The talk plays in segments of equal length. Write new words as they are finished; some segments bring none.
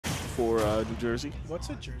for New Jersey. What's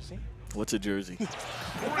a jersey? What's a jersey?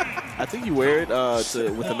 I think you wear it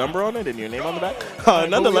with a number on it and your name on the back.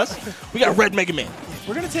 Nonetheless, we got Red Mega Man.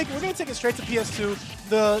 We're gonna take it straight to PS2.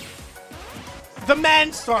 The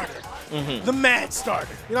man starter. The man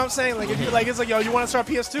starter. You know what I'm saying? Like if you like, it's like, yo, you want to start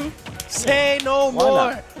PS2? Say no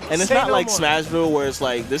more. And it's not like Smashville where it's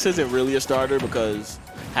like this isn't really a starter because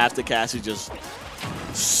half the cast is just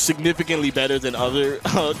significantly better than other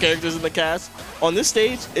characters in the cast. On this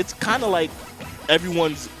stage, it's kind of like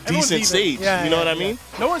everyone's decent stage. Yeah, you know what I mean?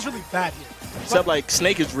 No one's really bad here. Except like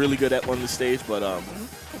Snake is really good at on the stage, but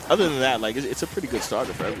other than that, like it's a pretty good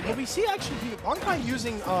starter for everyone. Well, we see actually Bankai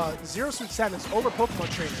using Zero Suit Samus over Pokemon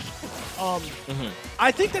Trainer.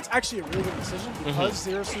 I think that's actually a really good decision because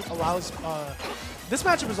Zero Suit allows. This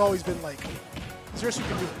matchup has always been like Zero Suit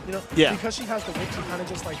can do it, you know? Yeah. Because she has the whip to kind of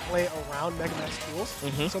just like play around Mega Man's tools.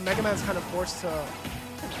 So Mega Man's kind of forced to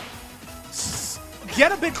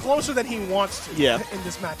get a bit closer than he wants to in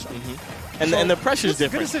this matchup. And the pressure is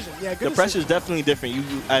different. Good decision. Yeah, good the pressure is definitely different.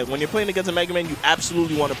 When you're playing against a Mega Man, you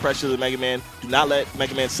absolutely want to pressure the Mega Man. Do not let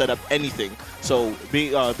Mega Man set up anything. So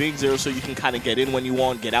being Zero, so you can kind of get in when you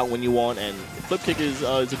want, get out when you want, and flip kick is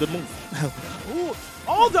a good move. Ooh,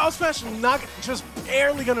 all the up smash not just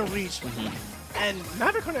barely gonna reach. And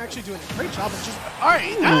MaverickHunter actually doing a great job of just, all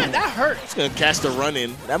right, that hurt. It's going to cast a run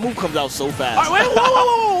in. That move comes out so fast. All right, wait,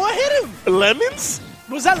 whoa, what hit him? Lemons?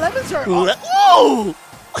 Was that lemons or? Whoa!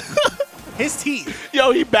 His teeth.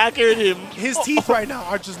 Yo, he back-aired him. His teeth right now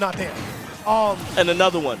are just not there. And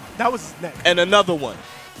another one. That was his neck. And another one.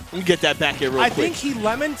 Let me get that back here real quick. I think he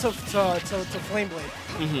lemon to Flame Blade.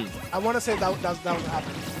 I want to say that was what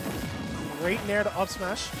happened. Great nair to up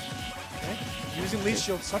smash. Okay. Using Leaf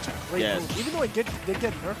Shield, such a great move. Even though it did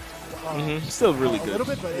get nerfed. Still really good. A little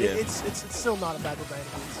bit, but it's still not a bad move by any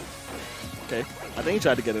means. Okay. I think he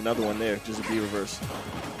tried to get another one there, just to be reverse.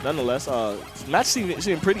 Nonetheless, match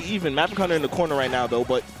seeming pretty even. MaverickHunter in the corner right now, though.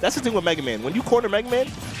 But that's the thing with Mega Man. When you corner Mega Man,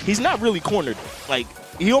 he's not really cornered. Like,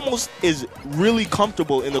 he almost is really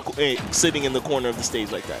comfortable in the sitting in the corner of the stage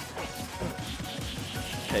like that.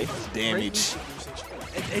 Okay, damage.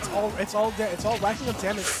 It's all racking up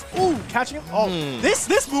damage. Ooh, catching him. Oh, this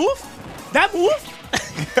move, that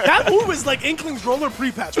move is like Inkling's roller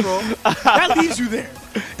pre-patch, bro. That leaves you there.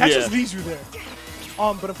 That just leaves you there.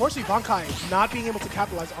 But unfortunately, Bankai not being able to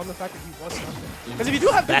capitalize on the fact that he was stuck there. Because if you do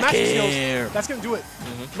have good matching skills, that's gonna do it.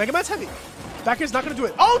 Mega Man's heavy. Back air's not gonna do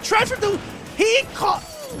it. Oh, transfer through. He caught.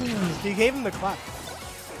 He gave him the clap.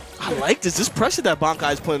 I like this. This pressure that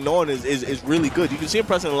Bankai is putting on is really good. You can see him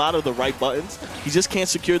pressing a lot of the right buttons. He just can't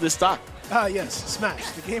secure this stock. Yes,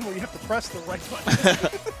 Smash, the game where you have to press the right button.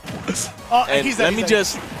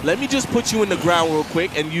 Let me just put you in the ground real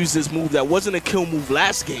quick and use this move that wasn't a kill move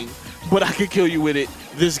last game, but I could kill you with it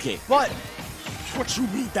this game. But what you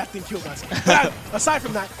mean that thing killed last game? But aside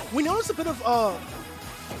from that, we noticed a bit of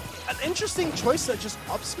an interesting choice that just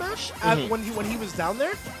up smash when he was down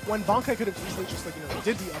there, when Bankai could have easily just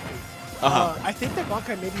did the up B. I think that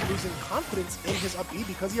Bankai may be losing confidence in his up B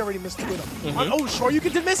because he already missed the up. Oh, sure, you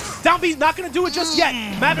did miss. Down B, not going to do it just yet.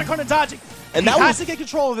 MaverickHunter dodging. And he has to get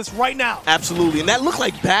control of this right now. Absolutely, and that looked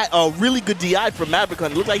like really good DI from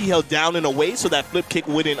MaverickHunter. It looked like he held down in a way so that flip kick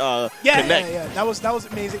wouldn't connect. Yeah, that was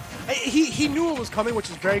amazing. He knew it was coming, which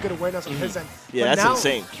is very good awareness on his end. Yeah, that's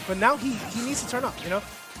insane. But now he needs to turn up,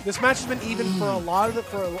 This match has been even for a lot of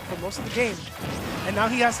for most of the game, and now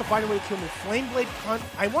he has to find a way to kill me. Flame Blade Hunt.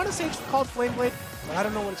 I want to say it's called Flame Blade, but I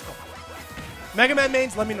don't know what it's called. Mega Man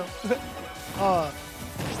mains, let me know.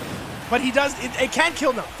 But he does. It can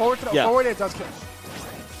kill now. Forward it does kill.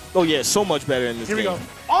 Oh yeah, so much better in this game. Here we go.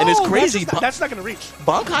 And it's crazy. That's not gonna reach.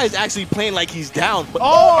 Bankai is actually playing like he's down. But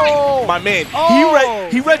my man,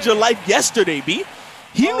 he read your life yesterday, B.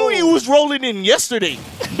 He knew he was rolling in yesterday.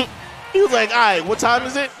 He was like, all right, what time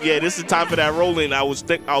is it? Yeah, this is time for that rolling I was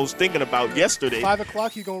thinking about yesterday. 5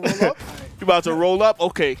 o'clock, you gonna roll up? You about to roll up?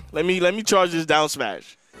 Okay, let me charge this down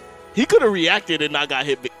smash. He could have reacted and not got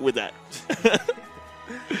hit with that.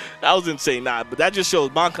 That was insane. But that just shows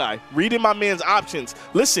Bankai reading my man's options.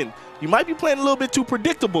 Listen, you might be playing a little bit too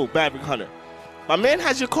predictable, MaverickHunter. My man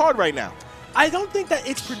has your card right now. I don't think that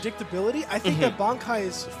it's predictability. I think that Bankai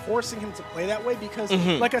is forcing him to play that way because,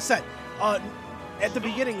 like I said, at the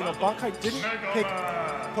beginning, Bankai didn't pick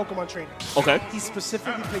Pokemon Trainer. Okay. He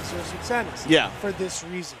specifically picked Zero Suit Samus. Yeah. For this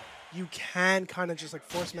reason. You can kind of just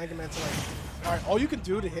force Mega Man to all right, all you can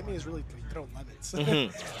do to hit me is really throw lemons.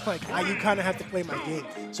 You kind of have to play my game.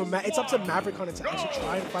 So it's up to MaverickHunter to actually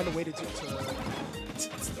try and find a way to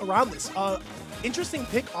around this. Interesting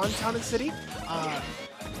pick on Town and City.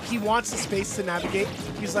 He wants the space to navigate.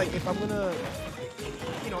 He's like, if I'm gonna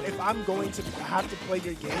you know, if I'm going to have to play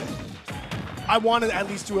your game, I want to at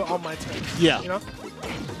least do it on my terms. Yeah. You know?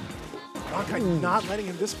 Bankai not letting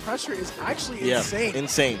him. This pressure is actually insane.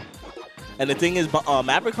 Insane. And the thing is,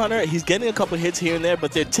 MaverickHunter, he's getting a couple hits here and there,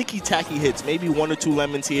 but they're ticky-tacky hits. Maybe 1 or 2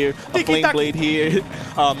 lemons here, a flame blade here,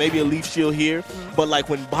 maybe a leaf shield here. But like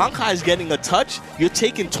when Bankai is getting a touch, you're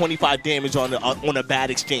taking 25 damage on a bad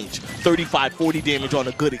exchange, 35, 40 damage on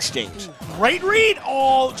a good exchange. Great read.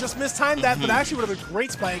 Oh, just mistimed that, but actually would have been a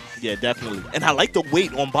great spike. Yeah, definitely. And I like the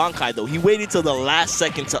wait on Bankai, though. He waited till the last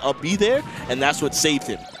second to be there, and that's what saved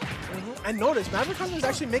him. And notice, MaverickHunter is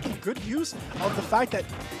actually making good use of the fact that,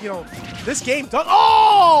 you know, this game does.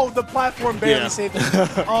 Oh, the platform barely saved him.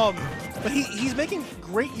 But he's making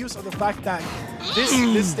great use of the fact that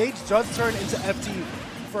this stage does turn into FT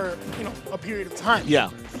for, you know, a period of time.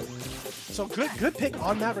 Yeah. So good pick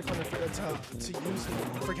on MaverickHunter to use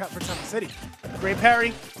for Temple City. Great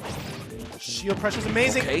parry. Shield pressure is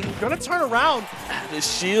amazing. Okay. Gonna turn around.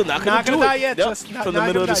 This shield not gonna die yet. Yep. Just from the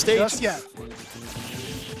middle of the stage. Just yet.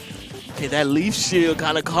 Okay, that leaf shield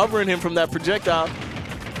kind of covering him from that projectile.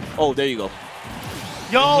 Oh, there you go.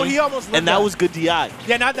 Yo, he almost lived. And that was good DI.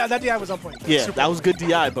 Yeah, that DI was on point. Yeah, that was good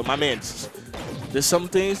DI, but my man, there's some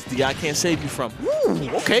things DI can't save you from. Ooh,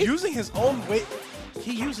 okay. Using his own weight.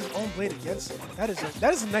 He used his own blade against him. That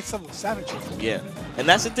is the next level of savagery. Yeah, and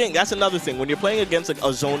that's the thing. That's another thing. When you're playing against a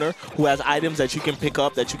zoner who has items that you can pick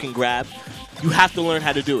up, that you can grab, you have to learn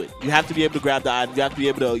how to do it. You have to be able to grab the item. You have to be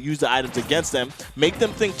able to use the items against them. Make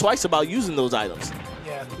them think twice about using those items.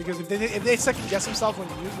 Yeah, because if they second guess themselves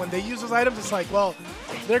when they use those items, it's like, well,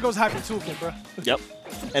 there goes half your toolkit, bro. Yep.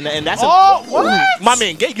 And that's what? My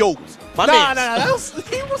man, get yoked. My man. Nah.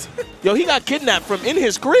 Yo, he got kidnapped from in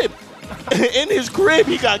his crib. In his crib,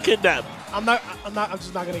 he got kidnapped. I'm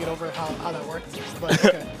just not gonna get over how that worked. But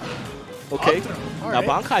okay. Okay. Now right.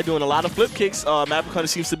 Bankai doing a lot of flip kicks. MaverickHunter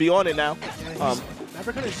seems to be on it now. Yeah,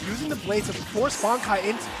 MaverickHunter is using the blade to force Bankai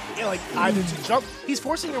into either to jump. He's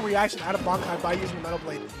forcing a reaction out of Bankai by using the metal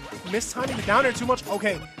blade. Mistiming the down air too much.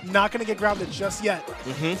 Okay, not gonna get grounded just yet.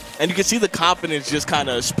 And you can see the confidence just kind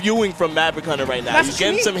of spewing from MaverickHunter right now. He's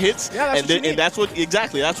getting some hits, and that's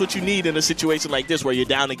what you need in a situation like this where you're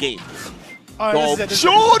down a game. Great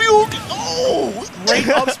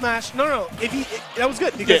up smash. No. That was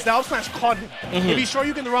good because the up smash caught him. If he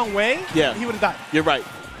Shoryuken the wrong way, he would have died. You're right.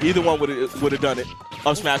 Either one would have done it.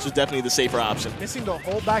 Up smash was definitely the safer option. Missing the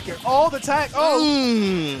whole back here. Oh, the tag.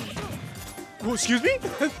 Oh. Ooh, excuse me.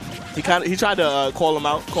 He tried to call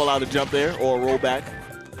out a jump there or a roll back.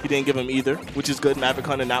 He didn't give him either, which is good.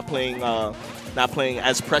 MaverickHunter not playing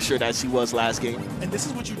as pressured as he was last game. And this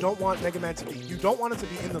is what you don't want Megaman to be. You don't want him to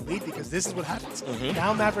be in the lead because this is what happens.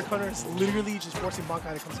 Now MaverickHunter is literally just forcing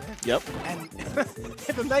Bankai to come to him. Yep. And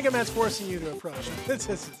if a Megaman's forcing you to approach, it's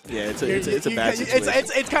a bad situation.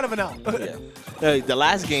 It's kind of an L. The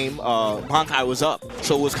last game, Bankai was up,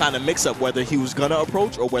 so it was kind of mix-up whether he was going to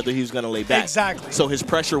approach or whether he was going to lay back. Exactly. So his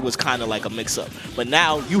pressure was kind of like a mix-up. But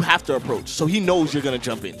now you have to approach, so he knows you're going to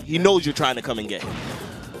jump in. He knows you're trying to come and get him.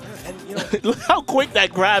 Look how quick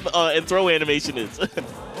that grab and throw animation is.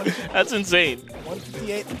 That's insane.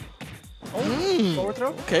 158. Oh, forward throw?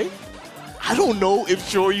 Okay. I don't know if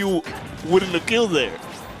Shoryu wouldn't have killed there.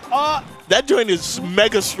 That joint is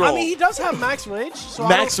mega strong. I mean, he does have max rage. So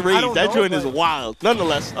max rage. That joint is wild.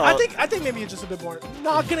 Nonetheless. I think maybe it's just a bit more.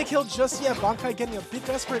 Not going to kill just yet. Bankai getting a bit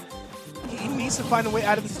desperate. He needs to find a way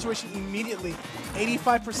out of the situation immediately.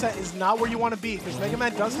 85% is not where you want to be because Mega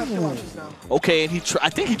Man does have kill options now. Okay, and I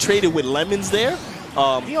think he traded with lemons there.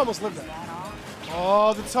 He almost lived there.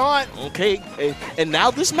 Oh, the taunt. Okay, and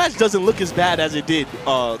now this match doesn't look as bad as it did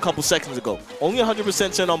a couple seconds ago. Only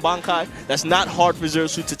 100% sent on Bankai. That's not hard for Zero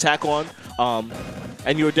Suit to tack on.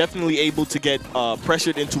 And you're definitely able to get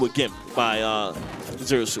pressured into a gimp by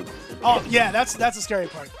Zero Suit. Oh, yeah, that's a scary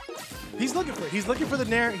part. He's looking for it. He's looking for the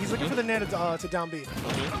nair. He's looking for the nair to down B.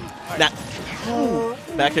 Right. Now,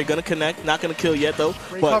 back here gonna connect. Not gonna kill yet though.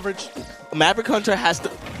 Great coverage. MaverickHunter has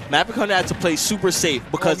to play super safe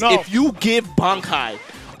because if you give Bankai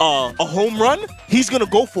a home run, he's gonna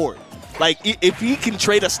go for it. Like if he can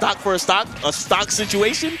trade a stock for a stock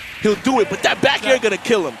situation, he'll do it. But that back air gonna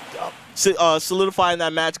kill him. Solidifying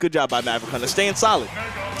that match. Good job by MaverickHunter. Staying solid,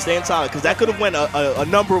 because that could have went a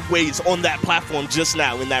number of ways on that platform just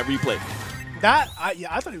now in that replay. I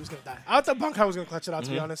thought he was gonna die. I thought Bankai was gonna clutch it out.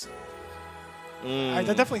 To be honest, I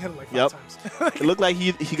definitely hit him like 5 times. It looked like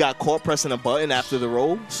he got caught pressing a button after the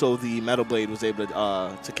roll, so the metal blade was able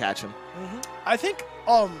to catch him. I think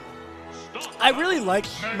I really like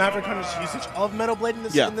MaverickHunter's usage of Metal Blade in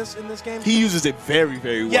this game. He uses it very,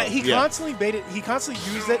 very well. Yeah, he constantly baited. He constantly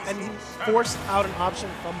used it, and he forced out an option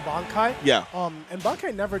from Bankai. Yeah. And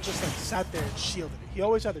Bankai never just like sat there and shielded it. He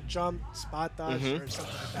always had to jump, spot dodge, or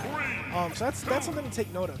something like that. So that's something to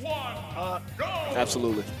take note of.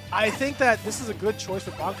 Absolutely. I think that this is a good choice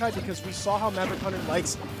for Bankai because we saw how MaverickHunter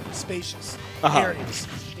likes spacious areas.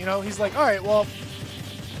 You know, he's like, all right, well,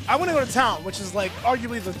 I want to go to town, which is like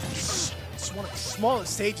arguably one of the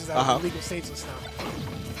smallest stages out of the legal stages now.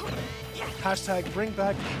 Hashtag bring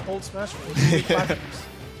back old Smash Bros.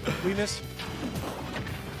 We missed.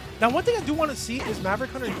 Now, one thing I do want to see is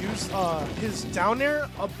MaverickHunter use his down air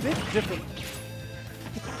a bit differently.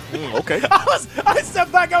 Okay. I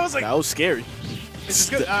stepped back. I was like, that was scary. This is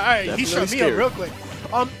good. All right, he shut me scary. up real quick.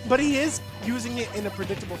 But he is using it in a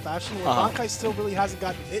predictable fashion where Bankai still really hasn't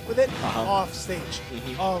gotten hit with it off stage.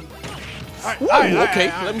 All right,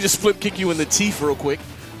 okay, let me just flip kick you in the teeth real quick.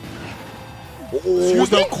 Oh,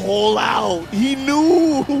 the call out. He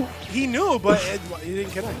knew. He knew, but he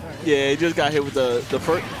didn't connect. Right. Yeah, he just got hit with the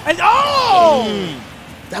first. And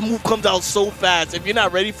that move comes out so fast. If you're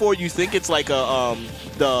not ready for it, you think it's like a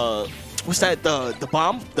what's that? The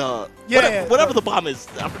bomb? Whatever the bomb is.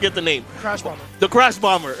 I forget the name. Crash Bomber. The Crash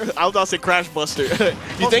Bomber. I was about to say Crash Buster.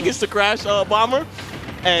 You think it's the Crash Bomber?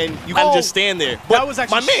 And you gotta just stand there. But that was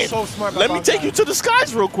actually my man, so smart. Let me take you to the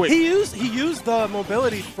skies real quick. He used the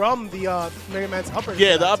mobility from the Mega Man's up air.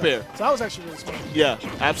 Yeah, the up air. So that was actually really smart. Yeah,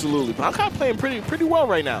 absolutely. Bankai playing pretty well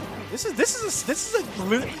right now. This is a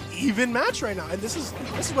really even match right now, and this is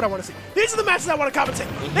what I want to see. These are the matches I want to commentate.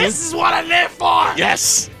 This is what I live for.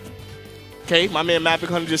 Yes. Okay, my man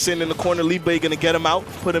MaverickHunter just sitting in the corner. Lee Blade gonna get him out,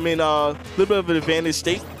 put him in a little bit of an advantage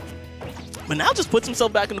state. But now just puts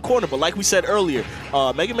himself back in the corner. But like we said earlier,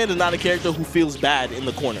 Mega Man is not a character who feels bad in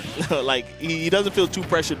the corner. Like, he doesn't feel too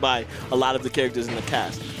pressured by a lot of the characters in the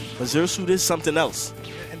cast. But Zero Suit is something else.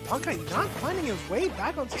 And Bankai not finding his way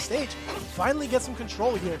back onto stage. Finally gets some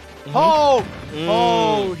control here. He almost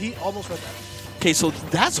read that. Okay, so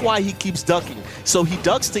that's why he keeps ducking. So he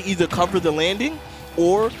ducks to either cover the landing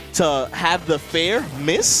or to have the fair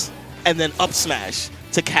miss and then up smash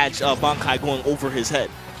to catch Bankai going over his head.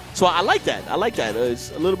 So I like that. I like that.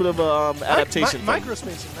 It's a little bit of adaptation. Micro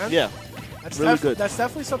spacing, man. Yeah. That's really good. That's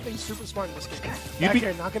definitely something super smart in this game. Back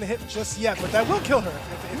here, not going to hit just yet, but that will kill her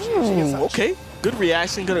if she gets touched. Okay. Good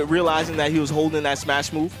reaction. Good at realizing that he was holding that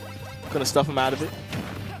smash move. Gonna stuff him out of it.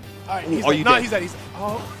 All right, he's dead. He's dead.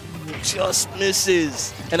 Oh. Just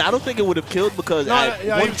misses. And I don't think it would have killed because at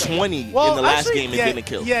 120 in the last game, it didn't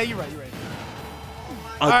kill. Yeah, you're right. Again.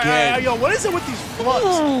 All right, yo, what is it with these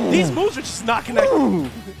floods? These moves are just not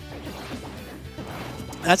connected.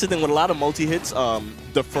 That's the thing with a lot of multi-hits.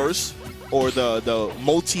 The first or the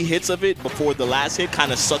multi-hits of it before the last hit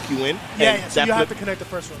kind of suck you in. Yeah, so you have to connect the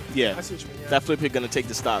first one. Yeah, I see what you mean. Yeah. That flip hit going to take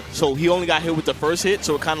the stock. So he only got hit with the first hit,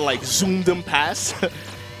 so it kind of like zoomed him past.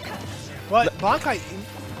 But Bankai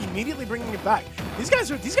immediately bringing it back. These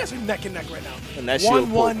guys are neck and neck right now. And that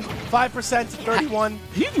 1-1, 5%, 31.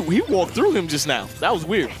 He walked through him just now. That was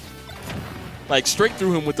weird. Like straight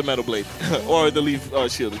through him with the Metal Blade or the Leaf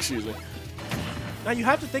Shield. Excuse me. Now you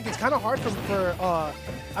have to think it's kind of hard for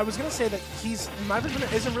I was gonna say that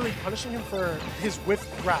MaverickHunter isn't really punishing him for his whiff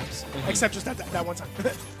grabs, except just that one time.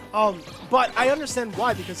 But I understand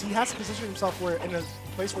why, because he has to position himself in a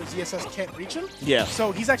place where ZSS can't reach him. Yeah.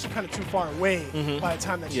 So he's actually kind of too far away by the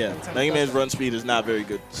time that. Yeah. Mega Man's run speed is not very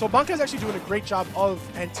good. So Bankai's actually doing a great job of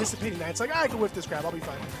anticipating that. It's like, I can whiff this grab, I'll be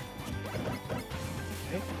fine.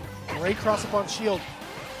 Okay. Great cross up on shield.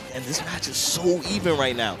 And this match is so even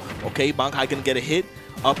right now. Okay, Bankai gonna get a hit.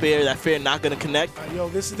 Up air, that fair not gonna connect. Yo,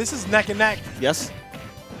 this is neck and neck. Yes.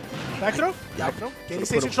 Back throw? Back throw. Gaining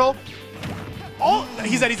stage control. Oh,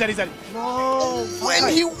 he's dead. No.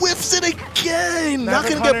 When he whiffs it again. Not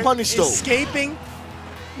gonna get punished though. Escaping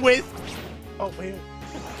with. Oh, wait.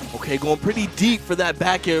 Okay, going pretty deep for that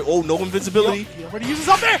back air. Oh, no invincibility. He already uses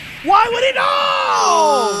up there. Why would he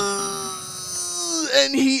know?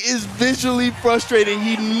 And he is visually frustrated.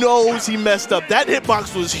 He knows he messed up. That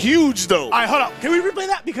hitbox was huge, though. All right, hold up. Can we replay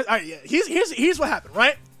that? Because all right, yeah. Here's what happened,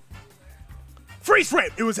 right? Freeze frame.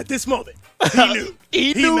 It was at this moment he knew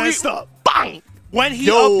he messed up. Bang! When he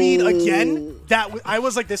upbeat again, I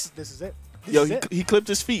was like, this is it. He clipped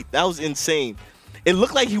his feet. That was insane. It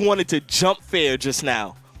looked like he wanted to jump fair just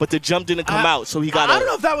now, but the jump didn't come out, so he got. I don't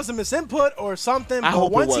know if that was a misinput or something. I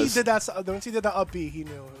hope once it was. Once he did that upbeat, he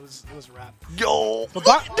knew it was a wrap. Yo,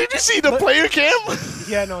 did you see the player cam?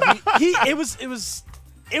 Yeah, no, it was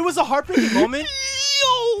It was a heartbreaking moment.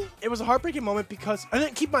 Yo! It was a heartbreaking moment because, and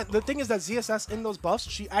then keep in mind, the thing is that ZSS in those buffs,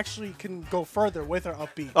 she actually can go further with her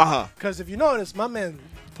up B. Because if you notice, my man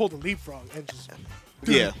pulled a leapfrog and just.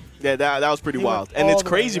 Yeah, that was pretty wild. And it's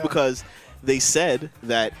crazy because they said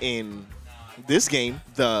that in this game,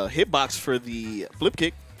 the hitbox for the flip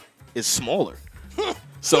kick is smaller.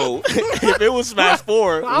 So if it was Smash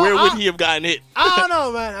 4, where would he have gotten hit? I don't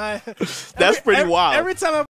know, man. That's pretty wild. Every time I